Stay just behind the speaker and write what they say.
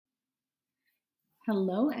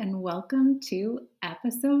Hello and welcome to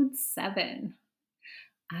episode 7.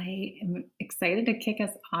 I am excited to kick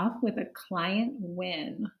us off with a client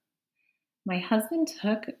win. My husband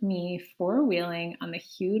took me four-wheeling on the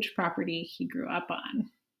huge property he grew up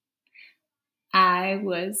on. I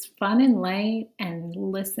was fun and light and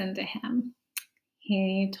listened to him.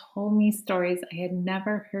 He told me stories I had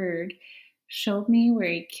never heard, showed me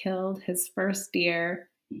where he killed his first deer,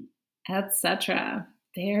 etc.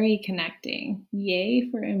 Very connecting. Yay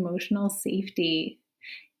for emotional safety.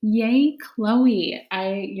 Yay, Chloe.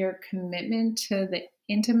 Your commitment to the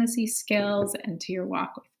intimacy skills and to your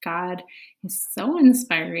walk with God is so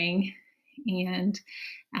inspiring. And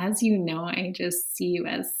as you know, I just see you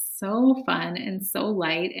as so fun and so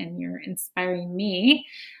light, and you're inspiring me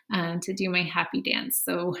to do my happy dance.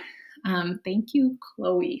 So thank you,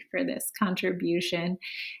 Chloe, for this contribution.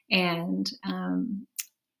 And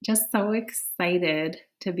just so excited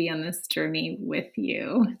to be on this journey with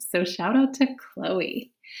you. So shout out to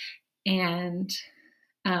Chloe. And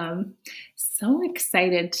so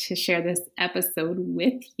excited to share this episode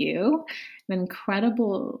with you. An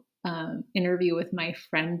incredible interview with my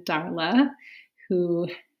friend Darla, who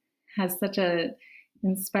has such a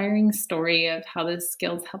inspiring story of how the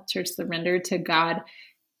skills helped her surrender to God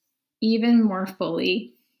even more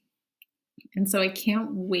fully. And so I can't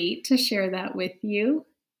wait to share that with you.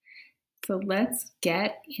 So let's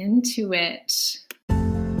get into it.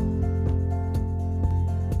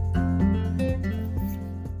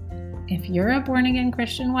 If you're a born-again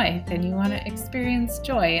Christian wife and you want to experience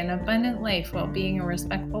joy and abundant life while being a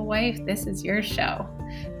respectful wife, this is your show.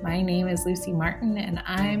 My name is Lucy Martin, and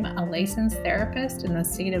I'm a licensed therapist in the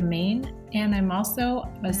state of Maine, and I'm also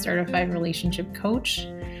a certified relationship coach.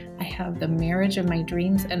 I have the marriage of my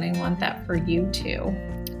dreams, and I want that for you too.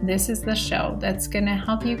 This is the show that's going to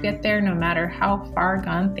help you get there no matter how far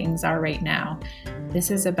gone things are right now. This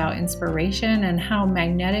is about inspiration and how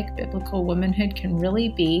magnetic biblical womanhood can really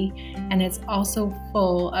be, and it's also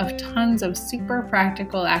full of tons of super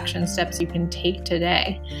practical action steps you can take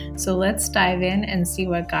today. So let's dive in and see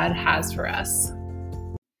what God has for us.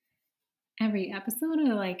 Every episode,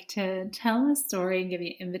 I like to tell a story and give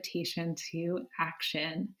you an invitation to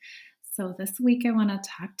action. So this week, I want to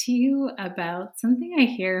talk to you about something I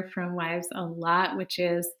hear from wives a lot, which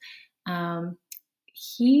is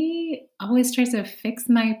he always tries to fix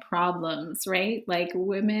my problems, right? Like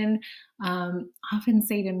women often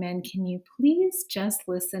say to men, can you please just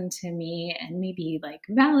listen to me and maybe like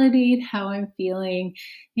validate how I'm feeling,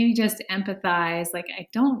 maybe just empathize. Like I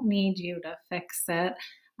don't need you to fix it.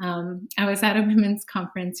 I was at a women's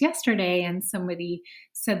conference yesterday and somebody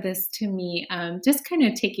said this to me, just kind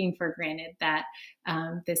of taking for granted that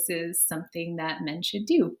this is something that men should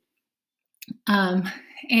do.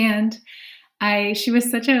 She was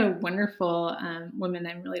such a wonderful woman.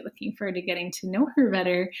 I'm really looking forward to getting to know her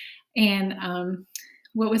better. And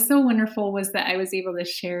what was so wonderful was that I was able to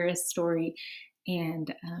share a story,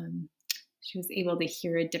 and she was able to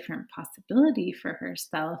hear a different possibility for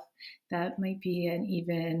herself that might be an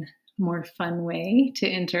even more fun way to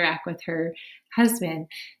interact with her husband.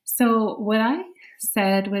 So what I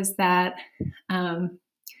said was that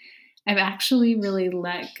I've actually really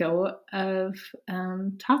let go of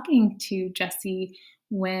talking to Jesse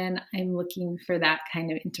when I'm looking for that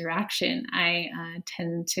kind of interaction. I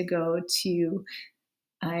tend to go to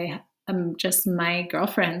just my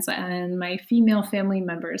girlfriends and my female family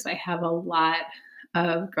members. I have a lot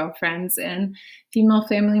of girlfriends and female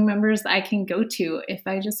family members I can go to if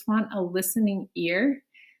I just want a listening ear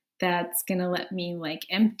that's going to let me like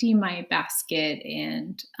empty my basket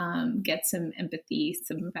and get some empathy,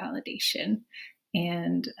 some validation,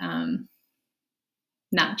 and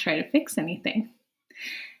not try to fix anything.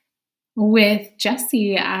 With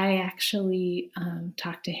Jesse, I actually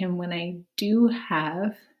talk to him when I do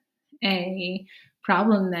have a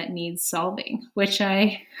problem that needs solving, which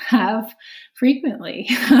I have frequently.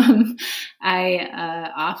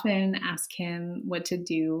 I often ask him what to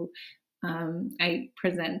do. I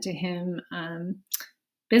present to him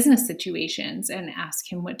business situations and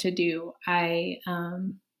ask him what to do. I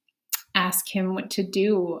ask him what to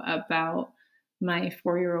do about my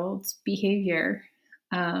 4-year-old's behavior.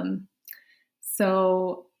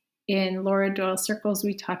 So in Laura Doyle circles,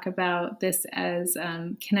 we talk about this as,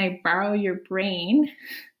 can I borrow your brain?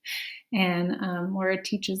 And Laura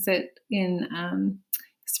teaches it in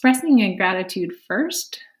expressing a gratitude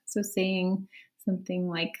first. So saying something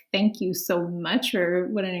like, thank you so much, or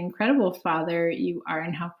what an incredible father you are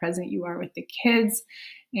and how present you are with the kids.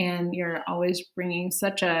 And you're always bringing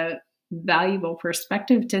such a valuable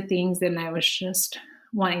perspective to things. And I was just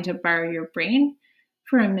wanting to borrow your brain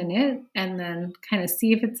for a minute and then kind of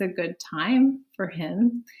see if it's a good time for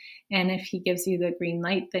him. And if he gives you the green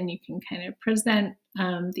light, then you can kind of present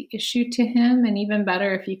the issue to him. And even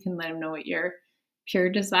better, if you can let him know what your pure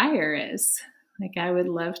desire is. Like, I would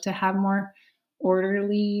love to have more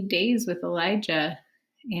orderly days with Elijah.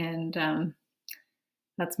 And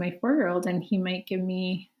that's my 4-year-old. And he might give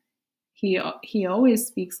me, he always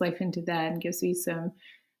speaks life into that and gives me some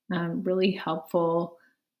really helpful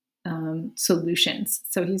solutions.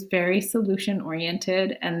 So he's very solution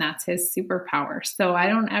oriented, and that's his superpower. So I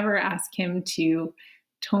don't ever ask him to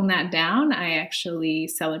tone that down. I actually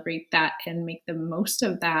celebrate that and make the most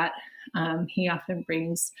of that. He often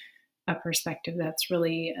brings a perspective that's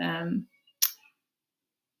really,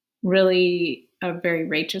 really a very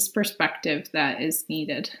righteous perspective that is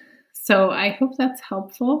needed. So I hope that's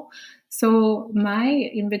helpful. So my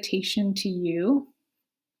invitation to you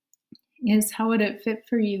is, how would it fit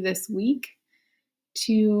for you this week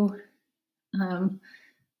to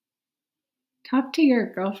talk to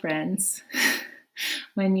your girlfriends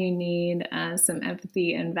when you need some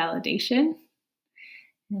empathy and validation,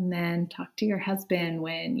 and then talk to your husband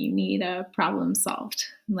when you need a problem solved.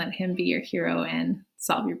 Let him be your hero and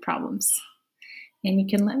solve your problems. And you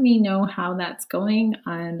can let me know how that's going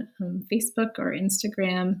on Facebook or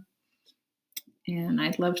Instagram, and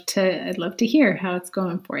I'd love to hear how it's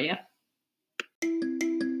going for you.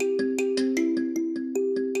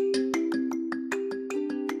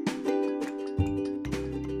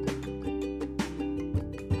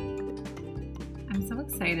 I'm so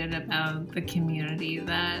excited about the community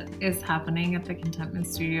that is happening at the Contentment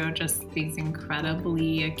Studio. Just these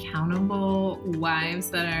incredibly accountable wives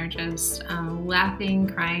that are just laughing,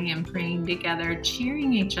 crying, and praying together,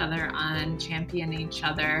 cheering each other on, champion each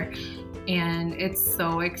other. And it's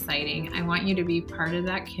so exciting. I want you to be part of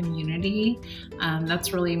that community.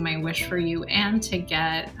 That's really my wish for you, and to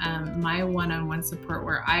get my one-on-one support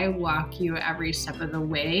where I walk you every step of the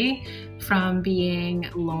way from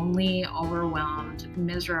being lonely, overwhelmed,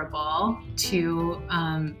 miserable to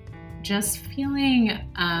just feeling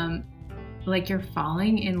like you're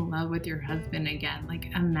falling in love with your husband again. Like,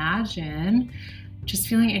 imagine just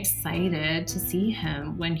feeling excited to see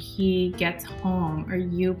him when he gets home, or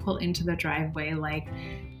you pull into the driveway, like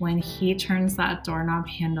when he turns that doorknob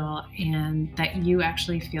handle, and that you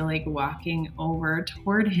actually feel like walking over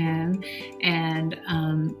toward him, and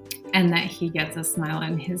that he gets a smile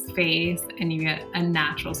on his face, and you get a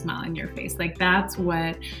natural smile on your face. Like, that's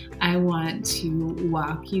what I want to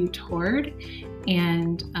walk you toward,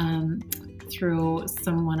 and through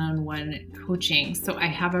some one-on-one coaching. So I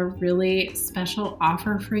have a really special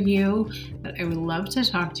offer for you that I would love to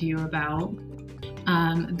talk to you about,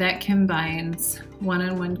 that combines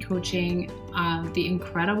one-on-one coaching, the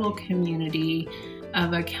incredible community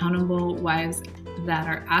of accountable wives that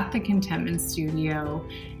are at the Contentment Studio,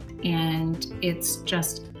 and it's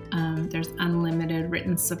just there's unlimited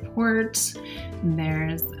written support.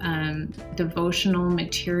 There's devotional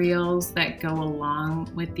materials that go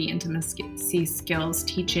along with the intimacy skills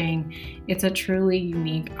teaching. It's a truly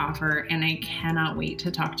unique offer, and I cannot wait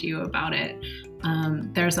to talk to you about it.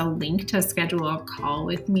 There's a link to schedule a call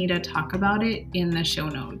with me to talk about it in the show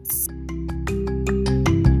notes.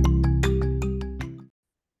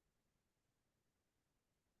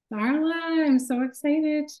 Darla, I'm so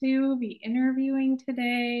excited to be interviewing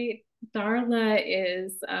today. Darla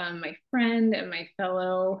is my friend and my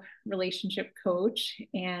fellow relationship coach,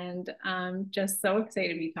 and I'm just so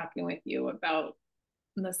excited to be talking with you about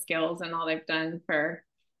the skills and all they've done for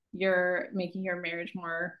making your marriage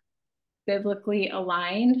more biblically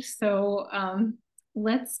aligned. So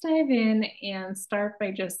let's dive in and start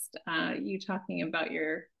by just you talking about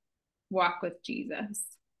your walk with Jesus.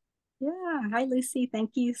 Yeah. Hi, Lucy.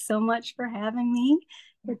 Thank you so much for having me.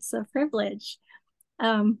 It's a privilege.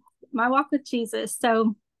 My walk with Jesus.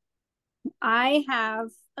 So I have,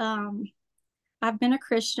 I've been a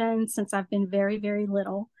Christian since I've been very, very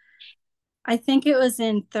little. I think it was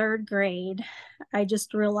in 3rd grade. I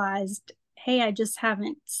just realized, hey, I just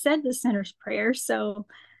haven't said the sinner's prayer. So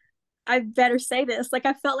I better say this. Like,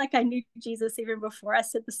 I felt like I knew Jesus even before I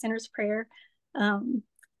said the sinner's prayer.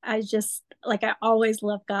 I just, like, I always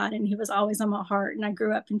loved God, and he was always on my heart, and I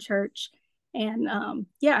grew up in church. And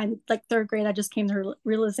yeah, in like 3rd grade, I just came to the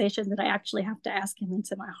realization that I actually have to ask him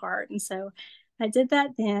into my heart. And so I did that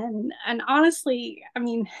then. And honestly, I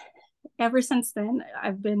mean, ever since then,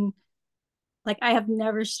 I've been like, I have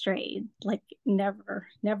never strayed, like never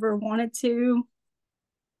wanted to,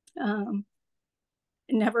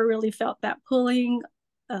 never really felt that pulling.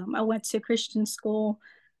 I went to Christian school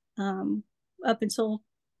up until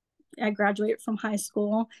I graduated from high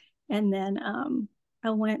school. And then I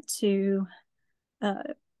went to uh,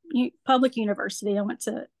 public university. I went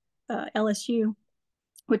to LSU,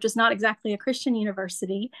 which is not exactly a Christian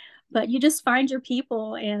university, but you just find your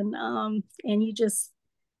people, and you just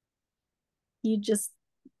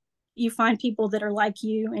you find people that are like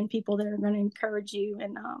you and people that are going to encourage you.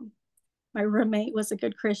 And my roommate was a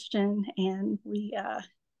good Christian, and we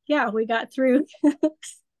got through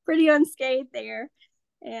pretty unscathed there.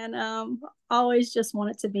 And always just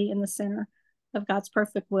wanted to be in the center of God's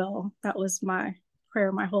perfect will. That was my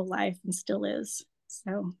prayer my whole life, and still is.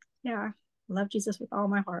 So yeah, I love Jesus with all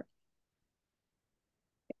my heart.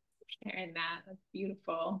 Sharing that. That's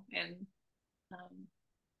beautiful. And um,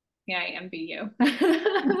 yeah, I envy you.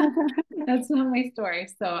 That's not my story.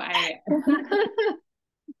 So I,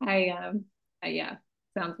 yeah,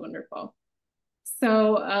 sounds wonderful.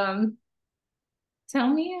 So, tell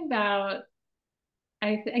me about,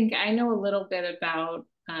 I think I know a little bit about,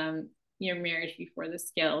 your marriage before the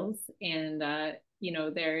skills. And,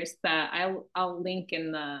 there's that, I'll link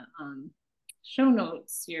in the, show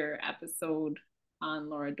notes, your episode on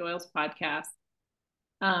Laura Doyle's podcast.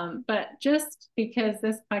 But just because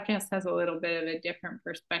this podcast has a little bit of a different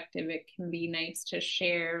perspective, it can be nice to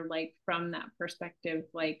share, like, from that perspective,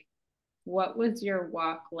 like, what was your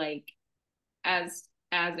walk like as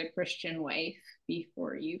a Christian wife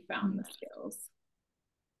before you found the skills?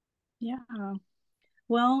 Yeah.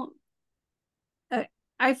 Well, uh,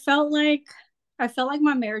 I felt like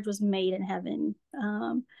my marriage was made in heaven.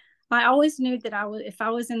 I always knew that if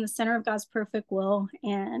I was in the center of God's perfect will,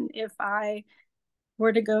 and if I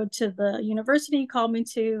were to go to the university he called me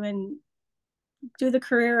to and do the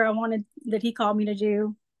career I wanted that he called me to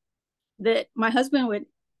do, that my husband would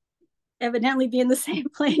evidently be in the same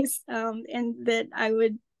place, and that I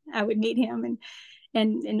would meet him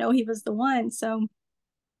and know he was the one. So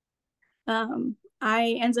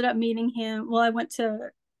I ended up meeting him. Well, I went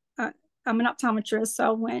to, I'm an optometrist, so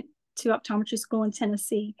I went to optometry school in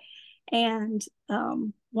Tennessee. And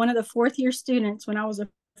one of the fourth year students, when I was a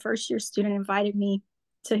first year student, invited me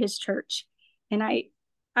to his church. And I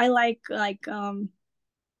like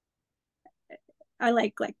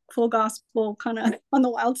full gospel kind of on the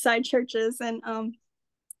wild side churches. And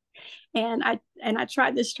I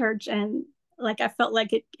tried this church, and like I felt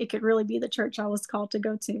like it could really be the church I was called to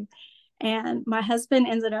go to. And my husband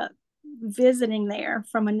ended up visiting there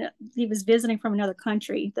he was visiting from another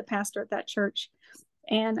country, the pastor at that church.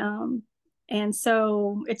 And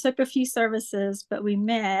so it took a few services, but we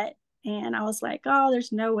met, and I was like, oh,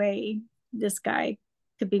 there's no way this guy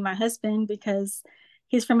could be my husband, because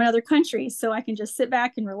he's from another country, so I can just sit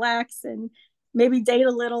back and relax and maybe date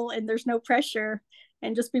a little, and there's no pressure,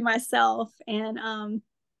 and just be myself. And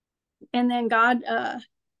then God,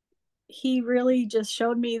 he really just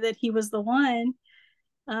showed me that he was the one.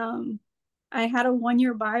 um, I had a 1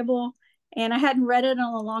 year Bible, and I hadn't read it in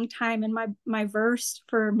a long time. And my verse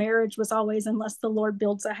for marriage was always, unless the Lord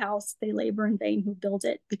builds a house, they labor in vain who build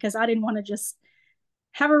it, because I didn't want to just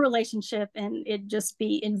have a relationship and it just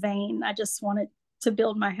be in vain. I just wanted to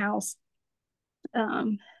build my house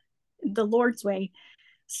um, the Lord's way.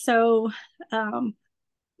 So um,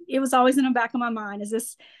 it was always in the back of my mind,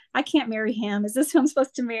 I can't marry him. Is this who I'm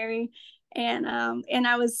supposed to marry? And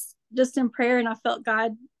I was just in prayer, and I felt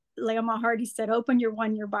God lay on my heart. He said, open your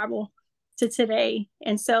 1 year Bible to today.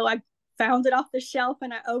 And so I found it off the shelf,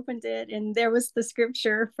 and I opened it, and there was the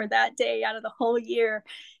scripture for that day out of the whole year.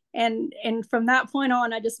 And from that point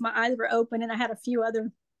on, my eyes were open, and I had a few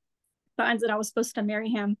other signs that I was supposed to marry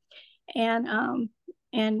him. And um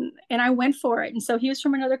and and I went for it. And so he was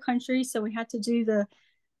from another country, so we had to do the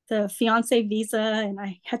fiance visa, and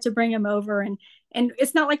I had to bring him over. And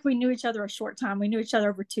it's not like we knew each other a short time. We knew each other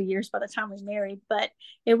over 2 years by the time we married, but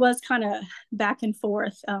it was kind of back and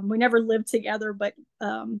forth. We never lived together, but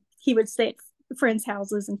he would stay at friends'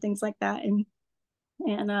 houses and things like that.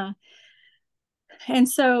 And uh, and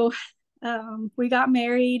so we got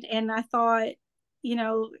married, and I thought, you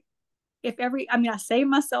know, I saved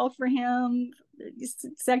myself for him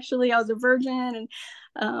sexually. I was a virgin,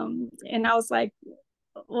 and I was like,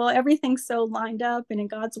 well, everything's so lined up, and in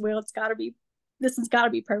God's will, this has got to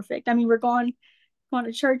be perfect. I mean, we're going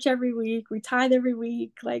to church every week, we tithe every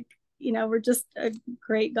week, like, we're just a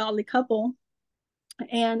great godly couple.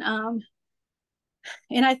 And um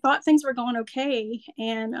and I thought things were going okay,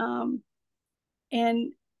 and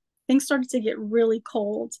things started to get really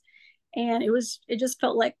cold, and it just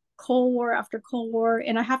felt like Cold War after Cold War.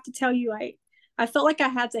 And I have to tell you, I felt like I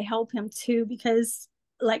had to help him too, because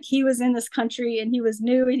like he was in this country, and he was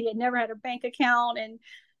new, and he had never had a bank account. And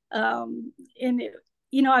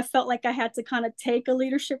I felt like I had to kind of take a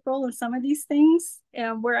leadership role in some of these things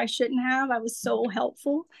where I shouldn't have. I was so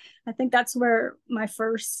helpful. I think that's where my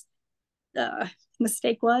first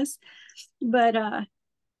mistake was. But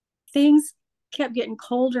things kept getting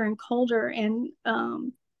colder and colder, and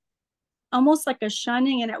almost like a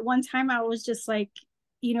shunning. And at one time, I was just like,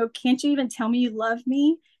 can't you even tell me you love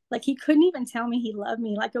me? Like he couldn't even tell me he loved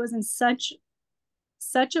me. Like it was in such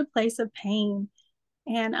a place of pain.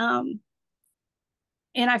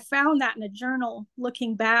 And I found that in a journal.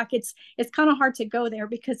 Looking back, it's kind of hard to go there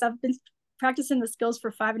because I've been practicing the skills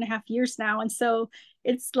for 5.5 years now, and so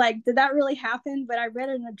it's like, did that really happen? But I read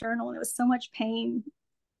it in a journal, and it was so much pain,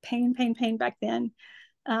 pain, pain, pain back then.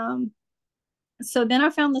 Um, so then I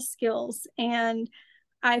found the skills, and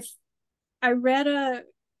I I read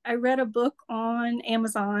a book on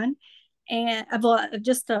Amazon, and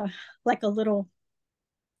just a like a little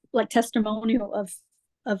like testimonial of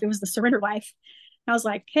it was the Surrender Wife. And I was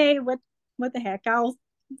like, hey, what the heck? I'll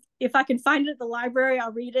If I can find it at the library,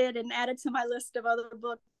 I'll read it and add it to my list of other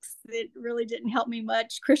books that really didn't help me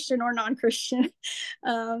much, Christian or non-Christian.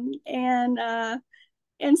 Um, and uh,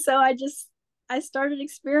 and so I started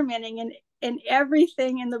experimenting, and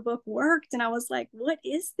everything in the book worked. And I was like, what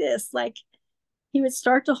is this? Like he would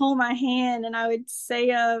start to hold my hand, and I would say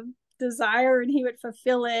a desire, and he would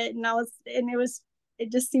fulfill it.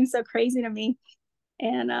 It just seemed so crazy to me.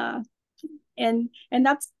 And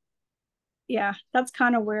that's, yeah, that's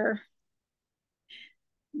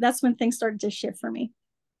when things started to shift for me.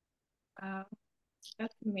 Wow,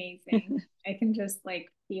 that's amazing. I can just like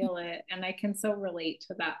feel it, and I can so relate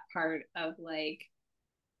to that part of like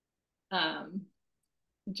um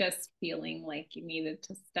just feeling like you needed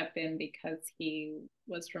to step in because he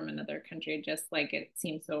was from another country. Just like it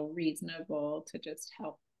seemed so reasonable to just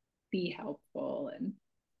be helpful, and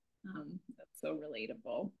that's so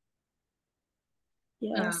relatable.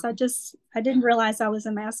 Yes, um I didn't realize I was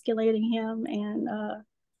emasculating him.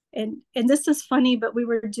 And this is funny, but we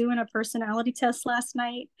were doing a personality test last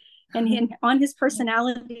night, and on his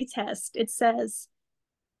personality test it says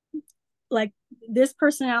like this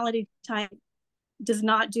personality type does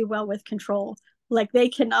not do well with control. Like they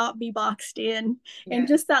cannot be boxed in. And yeah,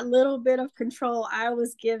 just that little bit of control I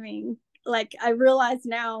was giving, like I realize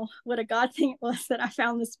now what a God thing it was that I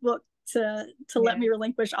found this book to let yeah. me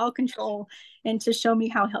relinquish all control and to show me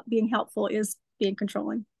how being helpful is being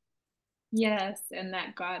controlling. Yes, and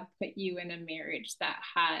that God put you in a marriage that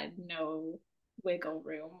had no wiggle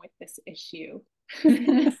room with this issue.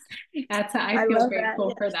 That's I I feel love that. grateful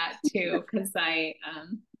Yeah. for that too, because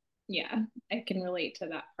yeah, I can relate to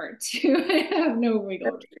that part too. I have no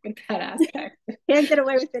wiggle room with that aspect. Can't get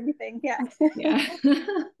away with anything. Yeah. Yeah.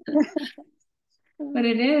 But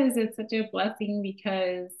it's such a blessing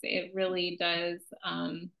because it really does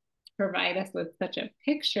provide us with such a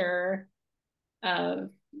picture of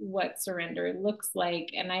what surrender looks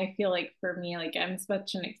like. And I feel like for me, like I'm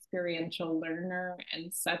such an experiential learner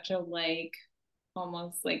and such a like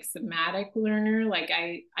almost like somatic learner. Like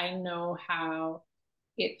I know how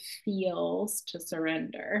it feels to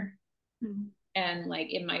surrender. Mhm. And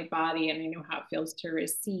like in my body, and I know how it feels to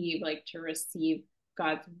receive, like to receive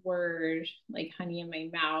God's word, like honey in my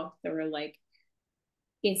mouth, or like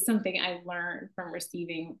is something I learned from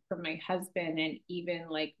receiving from my husband, and even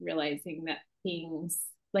like realizing that things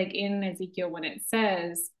like in Ezekiel when it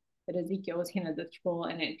says that Ezekiel was handed the scroll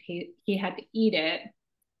and he had to eat it,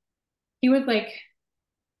 he was like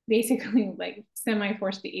basically like semi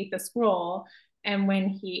forced to eat the scroll, and when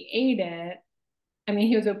he ate it, I mean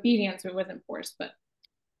he was obedient so it wasn't forced, but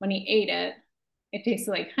when he ate it, it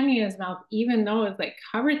tasted like honey in his mouth, even though it was like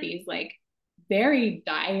covered these like very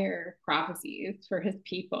dire prophecies for his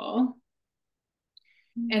people.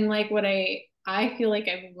 And like what I feel like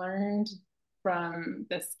I've learned from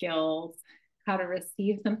the skills how to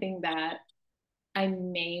receive something that I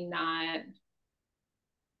may not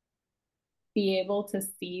be able to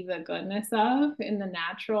see the goodness of in the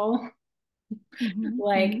natural, Mhm.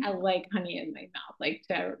 like Mhm. I like honey in my mouth, like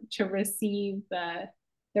to receive the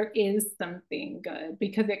there is something good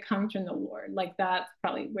because it comes from the Lord. Like that's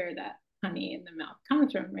probably where that honey in the mouth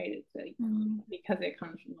comes from, right? It's like Mhm. because it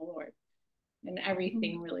comes from the Lord, and Mhm.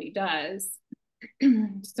 everything really does.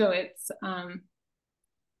 So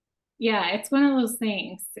yeah, it's one of those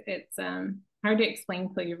things. It's hard to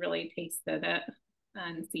explain till you really tasted it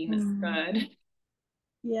and seen it's Mhm. good.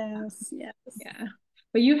 Yes, yes. Yeah.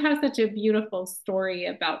 But you have such a beautiful story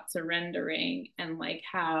about surrendering and like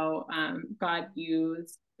how God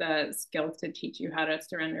used the skills to teach you how to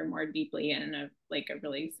surrender more deeply, and like a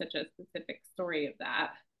really such a specific story of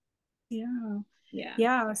that. Yeah. Yeah.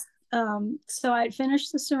 Yeah. So I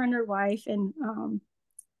finished The Surrender Wife, and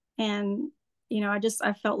And,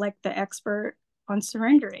 I felt like the expert on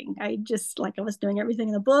surrendering. I was doing everything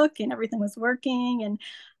in the book and everything was working. And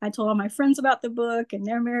I told all my friends about the book and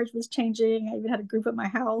their marriage was changing. I even had a group at my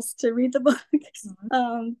house to read the book. Mhm.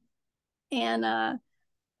 um, and, uh,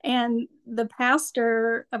 and the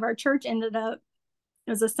pastor of our church it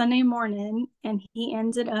was a Sunday morning, and he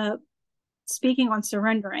ended up speaking on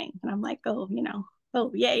surrendering. And I'm like, oh,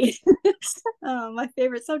 oh, yay. My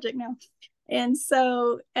favorite subject now. And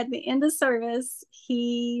so at the end of service,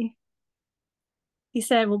 he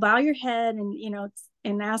said, well, bow your head and,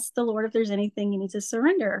 and ask the Lord if there's anything you need to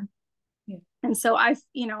surrender. Yeah. And so I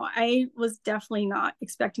was definitely not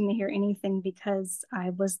expecting to hear anything because I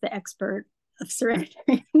was the expert of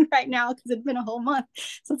surrendering right now because it'd been a whole month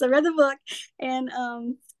since I read the book. And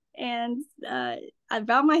I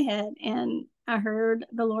bowed my head and I heard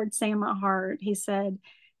the Lord say in my heart, he said,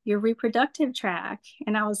 your reproductive tract.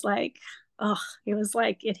 And I was like, oh, it was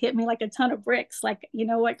like it hit me like a ton of bricks. Like, you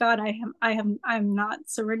know what, God, I'm not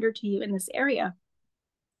surrendered to you in this area.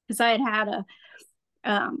 Because I had a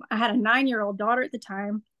 9-year-old daughter at the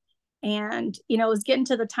time, and it was getting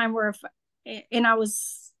to the time where and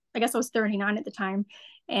I guess I was 39 at the time,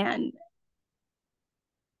 and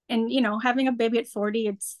having a baby at 40,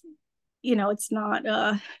 it's not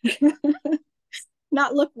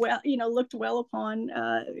not looked well upon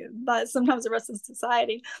but sometimes the rest of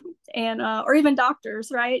society, and or even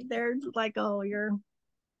doctors, right? They're like, oh, you're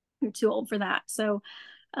too old for that.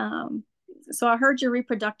 Um so I heard your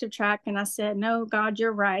reproductive tract, and I said, no, God,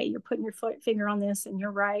 you're right. You're putting your finger on this, and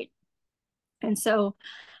you're right. And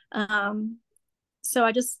um so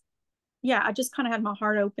I just kind of had my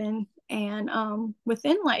heart open, and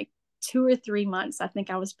within like 2 or 3 months, I think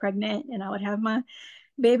I was pregnant, and I would have my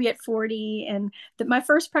baby at 40. And my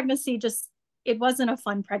first pregnancy, just it wasn't a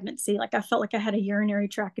fun pregnancy. Like, I felt like I had a urinary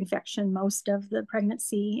tract infection most of the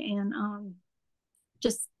pregnancy. And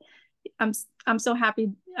just I'm I'm so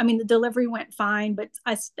happy. I mean, the delivery went fine, but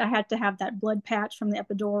I had to have that blood patch from the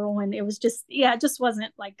epidural, and it was just, yeah, it just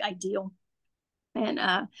wasn't like ideal. And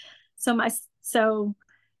so my so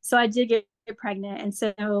so I did get pregnant, and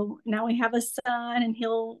so now we have a son, and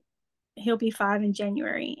he'll be 5 in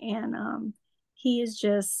January. And he's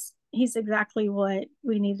exactly what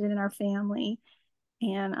we needed in our family.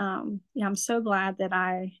 And yeah, I'm so glad that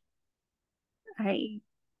I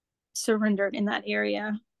surrendered in that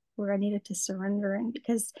area where I needed to surrender, and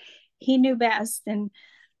because he knew best.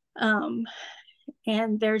 Um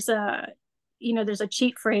and there's a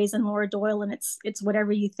cheat phrase in Laura Doyle, and it's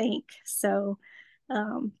whatever you think. So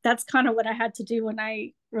that's kind of what I had to do when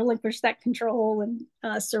I relinquished that control and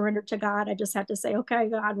surrendered to God. I just had to say, okay,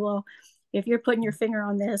 God, well, if you're putting your finger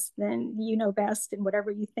on this, then you know best, and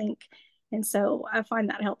whatever you think. And so I find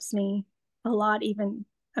that helps me a lot. Even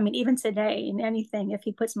today, in anything, if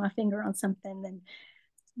he puts my finger on something, then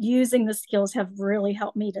using the skills have really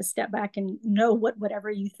helped me to step back and know what whatever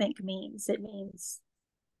you think means. It means,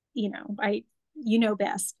 I you know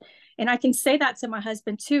best. And I can say that to my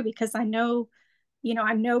husband too, because I know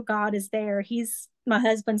God is there. He's my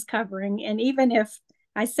husband's covering. And even if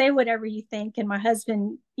I say whatever you think, and my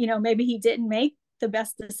husband, maybe he didn't make the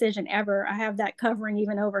best decision ever, I have that covering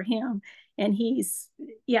even over him. And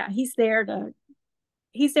yeah, he's there to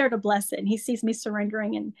bless it. And he sees me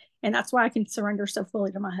surrendering, and that's why I can surrender so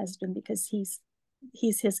fully to my husband, because he's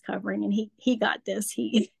his covering, and he got this.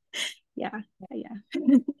 Yeah, yeah.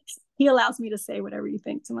 He allows me to say whatever you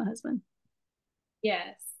think to my husband.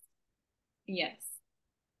 Yes. Yes.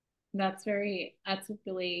 That's a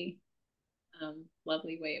really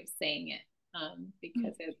lovely way of saying it.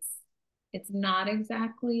 Because it's not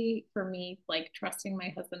exactly for me like trusting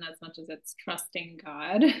my husband as much as it's trusting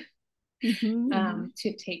God Mm-hmm, mm-hmm.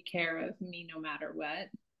 to take care of me no matter what,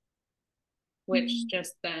 which Mm-hmm.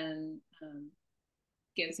 just then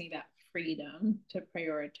gives me that freedom to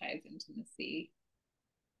prioritize intimacy,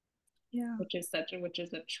 Yeah. which is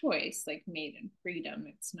a choice like made in freedom.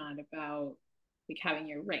 It's not about like having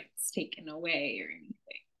your rights taken away or anything.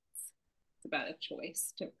 It's about a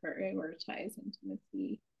choice to prioritize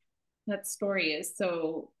intimacy. That story is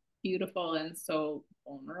so beautiful and so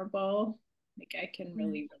vulnerable. Like I can Yeah.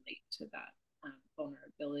 really relate to that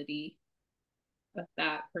vulnerability of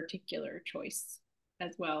that particular choice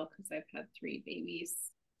as well, because I've had 3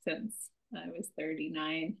 babies since I was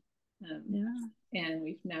 39. Um, Yeah. and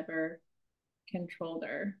we've never controlled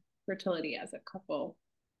our fertility as a couple.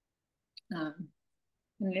 Um,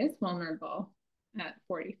 and it is vulnerable at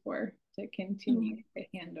 44 to continue Mm.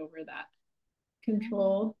 to hand over that Yeah.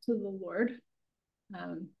 control to the Lord.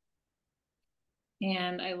 Um,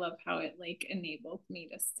 and I love how it like enabled me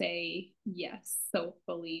to say yes so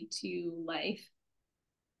fully to life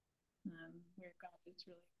where God is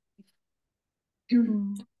really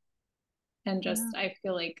Mm. and Yeah. just I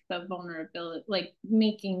feel like the vulnerability, like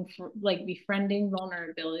like befriending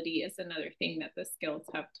vulnerability is another thing that the skills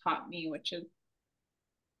have taught me, which is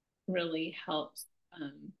really helps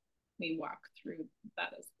me walk through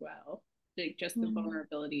that as well. Like just the Mm.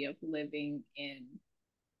 vulnerability of living in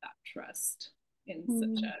that trust in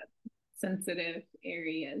such Mm. a sensitive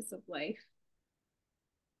areas of life.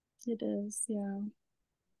 It is, yeah.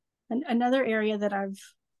 And another area that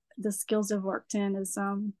the skills I've worked in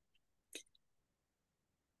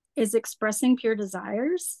is expressing pure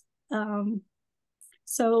desires. Um,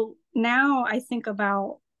 so now I think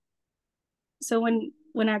about, so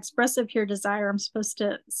when I express a pure desire, I'm supposed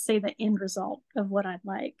to say the end result of what I'd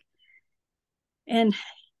like. And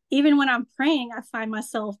even when I'm praying, I find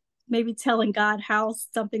myself maybe telling God how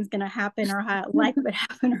something's going to happen or how I like it would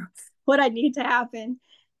happen or what I need to happen.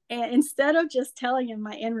 And instead of just telling him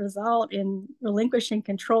my end result and relinquishing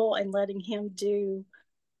control and letting him do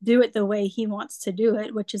it the way he wants to do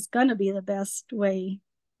it, which is going to be the best way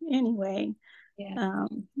anyway. Yeah.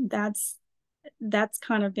 That's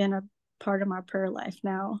kind of been a part of my prayer life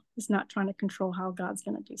now, is not trying to control how God's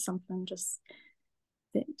going to do something, just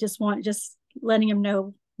letting him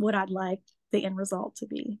know what I'd like the end result to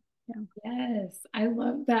be. Yeah. Yes, I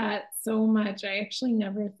love that so much. I actually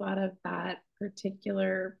never thought of that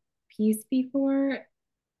particular piece before.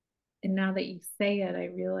 And now that you say it, I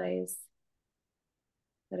realize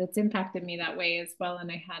that it's impacted me that way as well.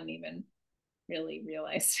 And I hadn't even really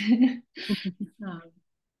realized. um,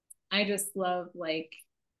 I just love, like,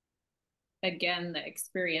 again, the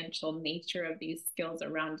experiential nature of these skills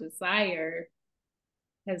around desire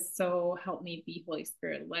has so helped me be Holy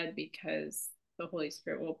Spirit led, because the Holy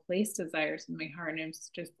Spirit will place desires in my heart and I'm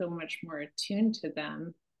just so much more attuned to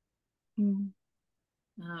them. Mm.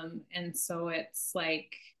 And so it's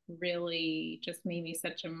like really just made me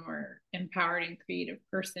such a more empowered and creative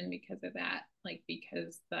person because of that. Like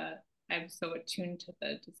because I'm so attuned to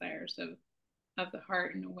the desires of the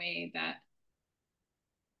heart in a way that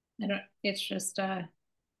I don't. It's just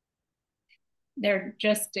they're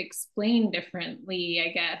just explained differently,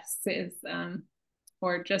 I guess, is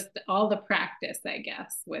or just all the practice, I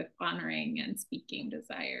guess, with honoring and speaking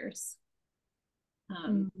desires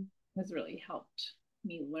um, Mm. has really helped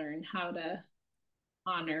me learn how to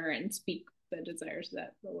honor and speak the desires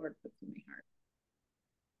that the Lord puts in my heart.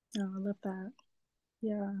 Oh, I love that.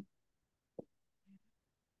 Yeah.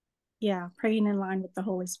 Yeah. Praying in line with the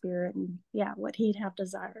Holy Spirit and yeah, what he'd have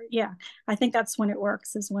desired. Yeah. I think that's when it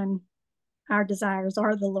works, is when our desires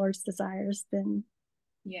are the Lord's desires,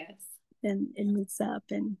 Yes. then it meets up,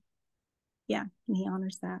 and yeah, and he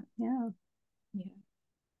honors that. Yeah. Yeah.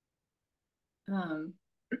 Um,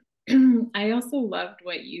 I also loved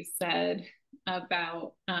what you said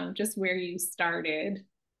about just where you started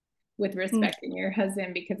with Mm. respecting your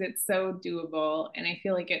husband, because it's so doable. And I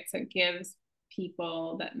feel like it gives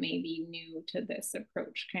people that may be new to this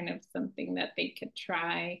approach kind of something that they could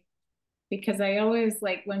try. Because I always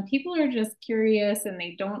like when people are just curious and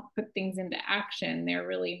they don't put things into action, they're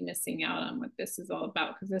really missing out on what this is all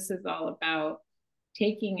about. Because this is all about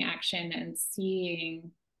taking action and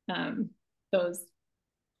seeing those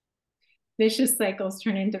vicious cycles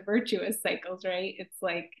turn into virtuous cycles, right? It's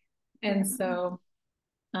like, Yeah. and so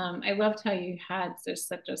I loved how you had just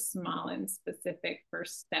such a small and specific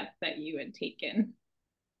first step that you had taken.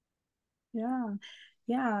 Yeah.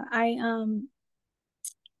 Yeah. I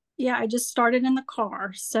just started in the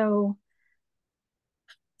car. So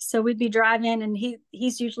we'd be driving, and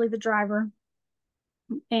he's usually the driver.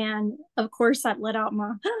 And of course I'd let out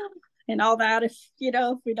my and all that, if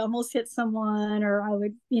we'd almost hit someone, or I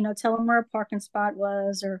would, tell him where a parking spot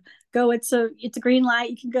was, or go, it's a green light,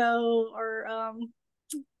 you can go, or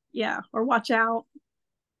yeah, or watch out.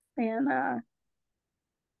 And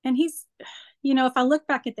he's, if I look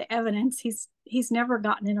back at the evidence, he's never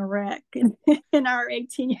gotten in a wreck in our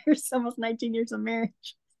 18 years, almost 19 years of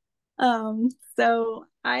marriage. Um, so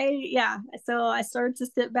I started to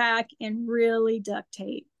sit back and really duct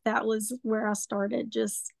tape. That was where I started,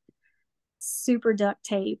 just super duct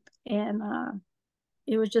tape. And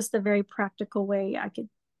it was just a very practical way I could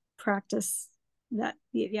practice that,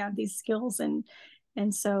 yeah, these skills. So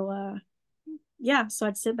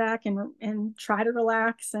I'd sit back and try to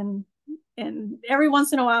relax, and every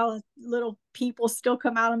once in a while little people still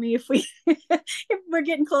come out of me if we if we're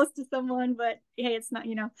getting close to someone, but hey, it's not,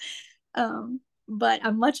 but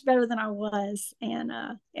I'm much better than I was. And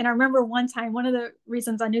I remember one time, one of the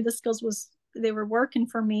reasons I knew the skills was they were working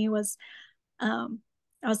for me was, um,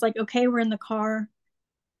 I was like, okay, we're in the car.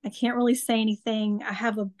 I can't really say anything. I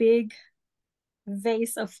have a big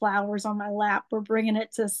vase of flowers on my lap. We're bringing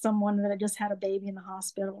it to someone that had just had a baby in the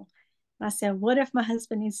hospital. And I said, what if my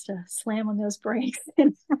husband needs to slam on those brakes?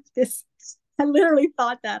 And this, I literally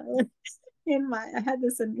thought that I had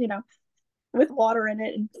this in, with water in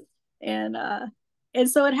it. And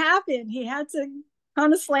so it happened. He had to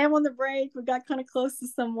kind of slam on the brake. We got kind of close to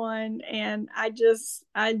someone, and I just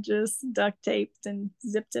duct taped and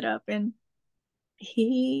zipped it up. And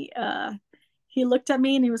he looked at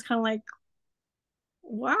me and he was kind of like,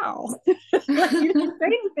 wow. Like, you didn't say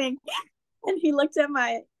anything. And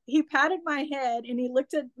he patted my head and he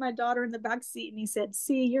looked at my daughter in the back seat and he said,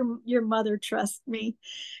 see, your mother trusts me.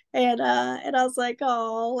 And I was like,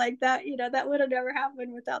 oh, like that, that would have never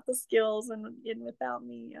happened without the skills and without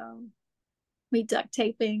me duct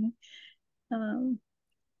taping. Um,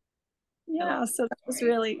 I love yeah, that so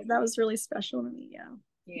story. that was really special to me. Yeah.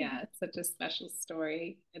 Yeah, it's such a special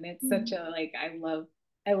story. And it's such Mm. a like I love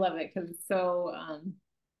it because it's so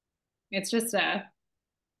it's just a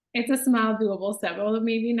it's a small doable step, although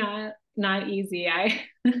maybe not easy. I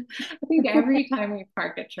think every time we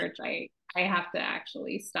park at church, I have to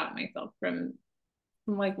actually stop myself from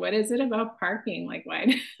I'm like, what is it about parking? Like,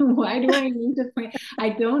 why why do I need to plan? I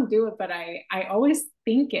don't do it, but I always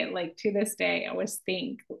think it like to this day. I always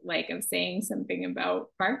think like of saying something about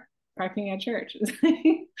parking at church.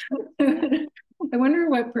 Yeah. I wonder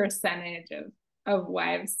what percentage of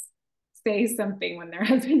wives say something when their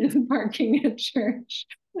husband is parking at church.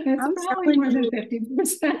 It's I'm probably telling more than you,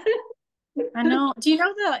 50%. I know. Do you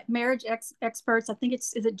know the marriage experts? I think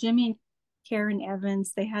is it Jimmy and Karen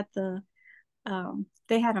Evans? They had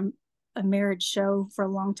a marriage show for a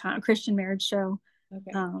long time, a Christian marriage show.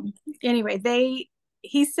 Okay. Um, anyway,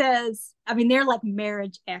 he says, I mean, they're like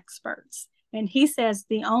marriage experts, and he says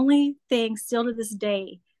the only thing still to this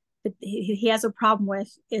day that he has a problem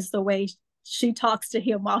with is the way she talks to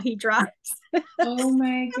him while he drives. Oh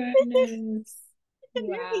my goodness.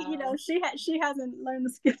 Wow. She hasn't learned the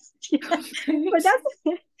skills yet, but that's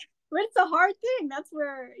but it's a hard thing. That's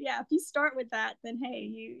where, yeah, if you start with that, then hey,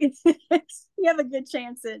 you you have a good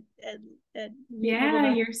chance at being able Yeah,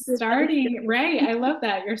 to you're do those starting skills. right. I love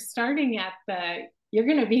that. You're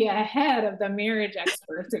going to be ahead of the marriage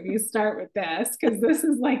experts if you start with this, because this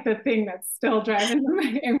is like the thing that's still driving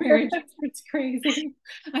the marriage experts crazy.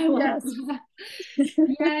 I love Yes. that.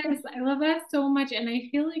 Yes, I love that so much. And I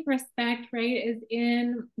feel like respect, right, is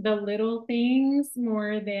in the little things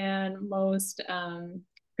more than most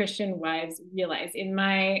Christian wives realize. In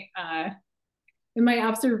my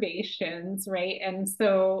observations, right? And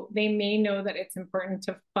so they may know that it's important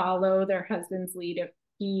to follow their husband's lead if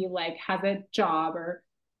he like has a job or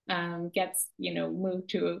gets, moved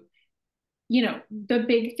to, the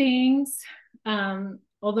big things.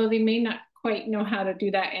 Although they may not quite know how to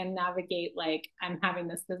do that and navigate like I'm having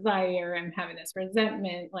this desire, I'm having this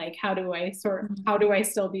resentment, like how do I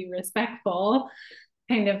still be respectful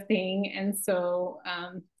kind of thing. And so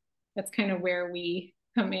that's kind of where we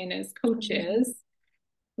come in as coaches,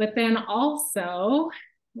 but then also,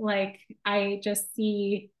 like, I just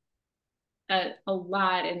see a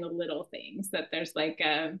lot in the little things that there's like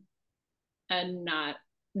a not,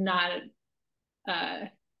 uh,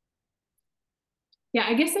 yeah,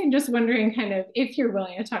 I guess I'm just wondering kind of if you're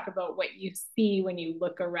willing to talk about what you see when you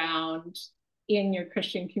look around in your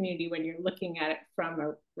Christian community when you're looking at it from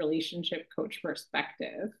a relationship coach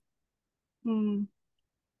perspective. Mm.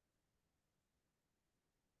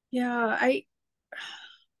 Yeah,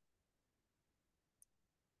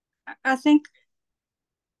 I think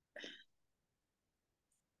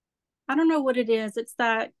I don't know what it is. It's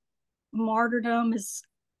that martyrdom is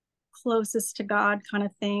closest to God kind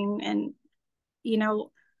of thing. And, you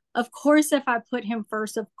know, of course, if I put him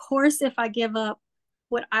first, of course, if I give up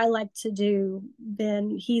what I like to do,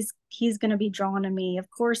 then he's going to be drawn to me. Of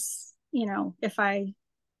course, if I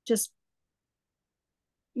just,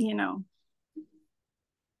 you know,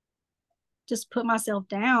 just put myself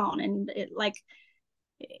down and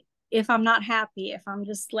if I'm not happy, if I'm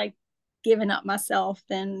just like giving up myself,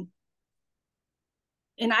 then,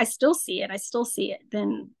 and I still see it,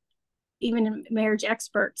 then even in marriage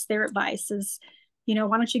experts, their advice is,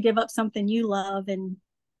 why don't you give up something you love and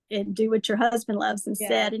do what your husband loves Yeah.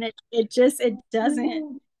 instead? And it doesn't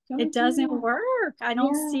No, it don't do doesn't that. work. I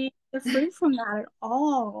don't Yeah. see the fruit from that at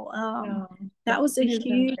all. No, the That was a fruit isn't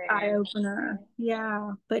huge eye there. opener.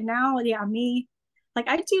 Yeah, but now, yeah, me, like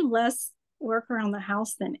I do less work around the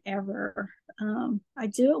house than ever. I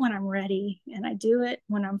do it when I'm ready, and I do it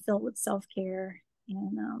when I'm filled with self care,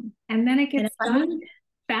 And then it and if gets I need done it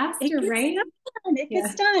faster, gets right? done. It gets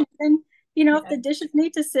Yeah. done. And if Yeah. the dishes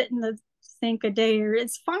need to sit in the sink a day, or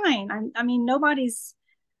it's fine. I mean, nobody's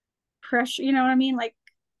pressure, you know what I mean? Like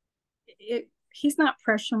he's not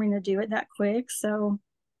pressuring to do it that quick. So,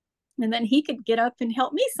 and then he could get up and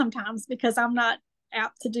help me sometimes because I'm not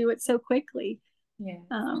apt to do it so quickly.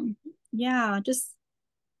 Yeah. Yeah, just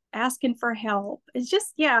asking for help. It's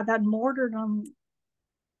just, yeah, that martyrdom,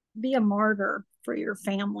 be a martyr for your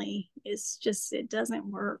family is just, it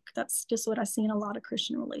doesn't work. That's just what I see in a lot of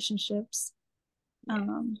Christian relationships.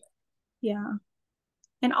 Yeah. Yeah.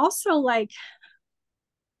 And also, like,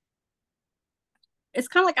 it's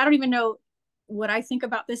kind of like, I don't even know what I think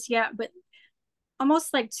about this yet, but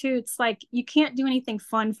almost like, too, it's like you can't do anything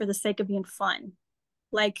fun for the sake of being fun.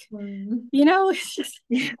 Like, it's just,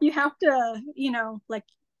 you have to, like,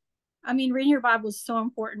 I mean, reading your Bible is so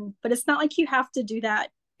important, but it's not like you have to do that.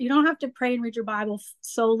 You don't have to pray and read your Bible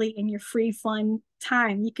solely in your free, fun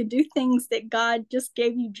time. You can do things that God just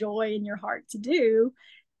gave you joy in your heart to do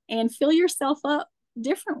and fill yourself up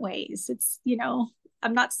different ways. It's,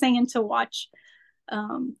 I'm not saying to watch,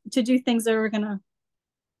 to do things that are going to,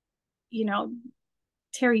 you know,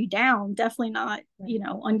 tear you down. Definitely not,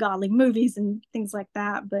 ungodly movies and things like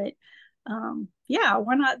that. But yeah,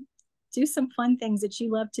 why not do some fun things that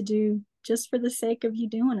you love to do just for the sake of you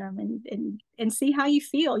doing them and see how you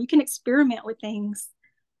feel. You can experiment with things.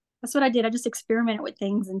 That's what I did. I just experimented with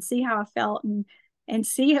things and see how I felt and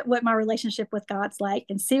see what my relationship with God's like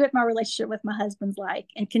and see what my relationship with my husband's like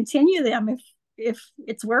and continue them if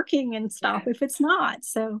it's working and stop if it's not.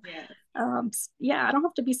 So yeah, I don't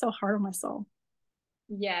have to be so hard on myself.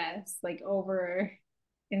 Yes, like over,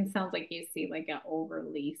 it sounds like you see like an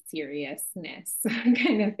overly seriousness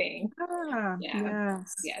kind of thing. Yeah.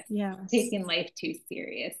 Yes, Yes. yes. Taking life too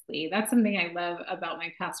seriously. That's something I love about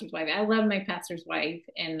my pastor's wife. I love my pastor's wife,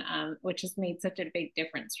 and which has made such a big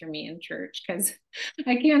difference for me in church because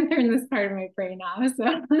I can't turn this part of my brain off.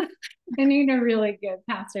 So I need a really good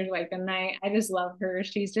pastor's wife, and I just love her.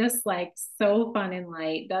 She's just like so fun and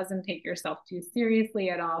light, doesn't take herself too seriously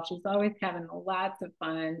at all. She's always having lots of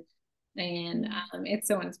fun, and it's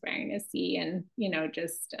so inspiring to see. And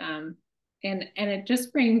just and it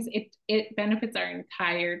just brings it benefits our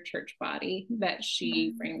entire church body that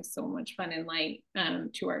she brings so much fun and light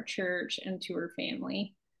to our church and to her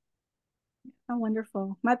family. Oh,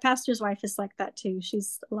 wonderful. My pastor's wife is like that too.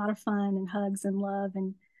 She's a lot of fun and hugs and love.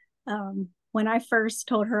 And when I first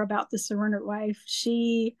told her about the Surrender Wife,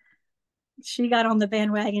 she got on the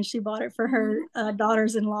bandwagon. She bought it for her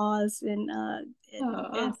daughters-in-laws, and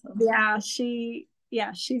Awesome. she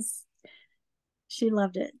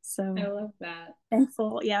loved it. So I love that.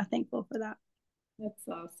 thankful for that. That's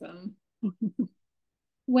awesome.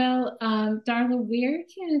 Well, Darla, where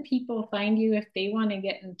can people find you if they want to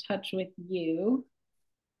get in touch with you?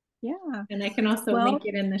 Yeah. And I can also Well, link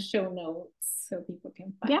it in the show notes so people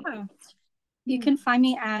can find it. yeah. You can find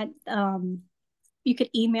me at you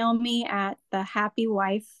could email me at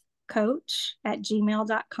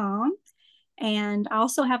thehappywifecoach@gmail.com. And I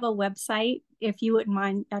also have a website. If you wouldn't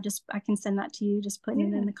mind, I can send that to you, just putting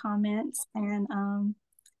it in the comments. And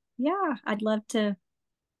yeah, I love to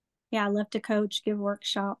coach, give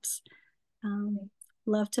workshops,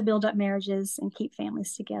 love to build up marriages and keep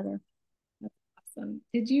families together. That's awesome.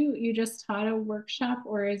 Did you just taught a workshop,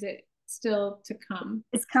 or is it still to come?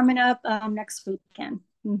 It's coming up next weekend.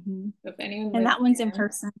 So if anyone And lives that one's in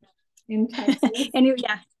person. in Texas, and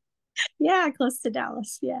yeah, close to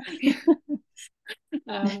Dallas. Yeah.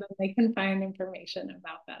 they can find information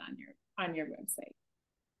about that on your website,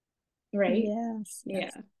 right? Yes.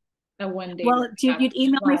 Yeah, a 1 day Well, workshop. you'd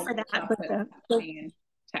email me Live for that workshop with in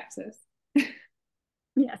Texas.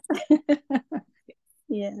 Yes.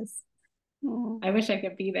 Yes. I wish I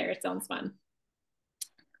could be there. It sounds fun.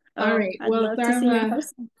 All Oh, right. I'd Well, love to see you in Darla,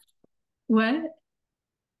 person. what?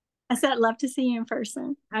 I said I'd love to see you in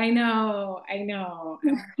person. I know. I'm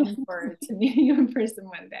looking forward to meeting you in person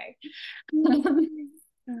one day.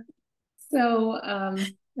 So,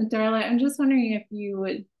 Darla, I'm just wondering if you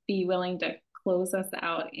would be willing to close us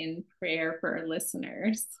out in prayer for our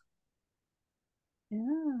listeners.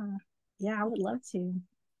 Yeah. Yeah, I would love to.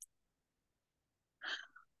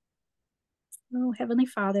 Oh, Heavenly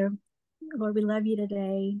Father, Lord, we love you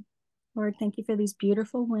today. Lord, thank you for these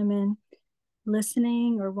beautiful women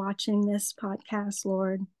listening or watching this podcast,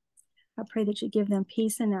 Lord. I pray that you give them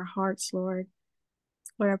peace in their hearts, Lord.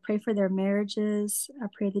 Lord, I pray for their marriages. I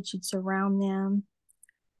pray that you'd surround them.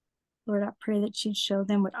 Lord, I pray that you'd show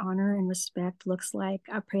them what honor and respect looks like.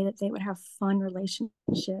 I pray that they would have fun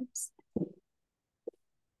relationships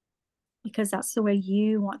because that's the way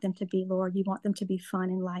you want them to be, Lord. You want them to be fun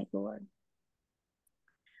and light, Lord.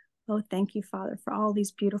 Oh, thank you, Father, for all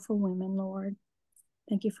these beautiful women, Lord.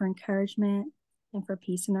 Thank you for encouragement and for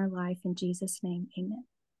peace in our life. In Jesus' name, amen.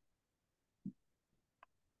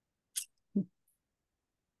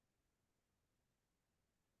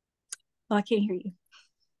 Oh, I can't hear you.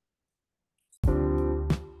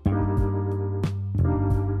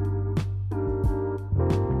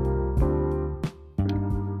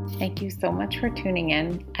 Thank you so much for tuning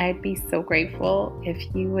in. I'd be so grateful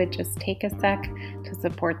if you would just take a sec to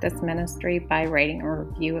support this ministry by writing a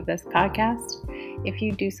review of this podcast. If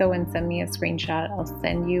you do so and send me a screenshot, I'll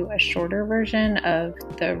send you a shorter version of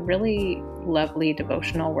the really lovely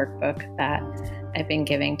devotional workbook that I've been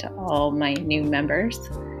giving to all my new members.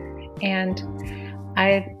 And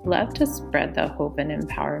I'd love to spread the hope and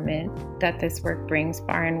empowerment that this work brings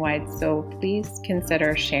far and wide, so please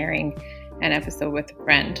consider sharing an episode with a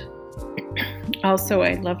friend. Also,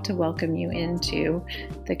 I'd love to welcome you into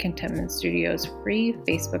the Contentment Studios free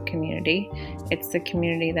Facebook community. It's the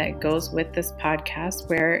community that goes with this podcast,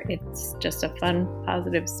 where it's just a fun,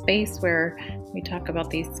 positive space where we talk about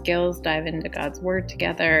these skills, dive into God's Word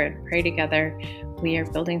together, and pray together. We are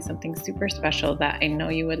building something super special that I know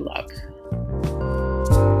you would love.